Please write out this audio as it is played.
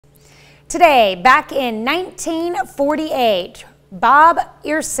Today, back in 1948, Bob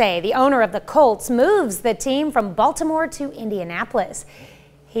Irsay, the owner of the Colts, moves the team from Baltimore to Indianapolis.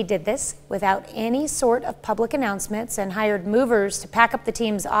 He did this without any sort of public announcements and hired movers to pack up the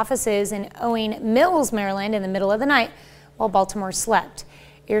team's offices in Owing Mills, Maryland in the middle of the night while Baltimore slept.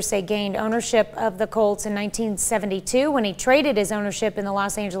 Irsay gained ownership of the Colts in 1972 when he traded his ownership in the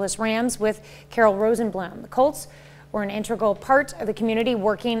Los Angeles Rams with Carroll Rosenblum. The Colts were an integral part of the community,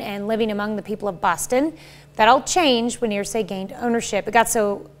 working and living among the people of Boston. That all changed when Irsay gained ownership. It got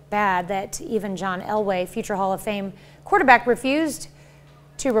so bad that even John Elway, future Hall of Fame quarterback, refused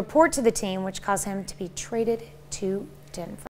to report to the team, which caused him to be traded to Denver.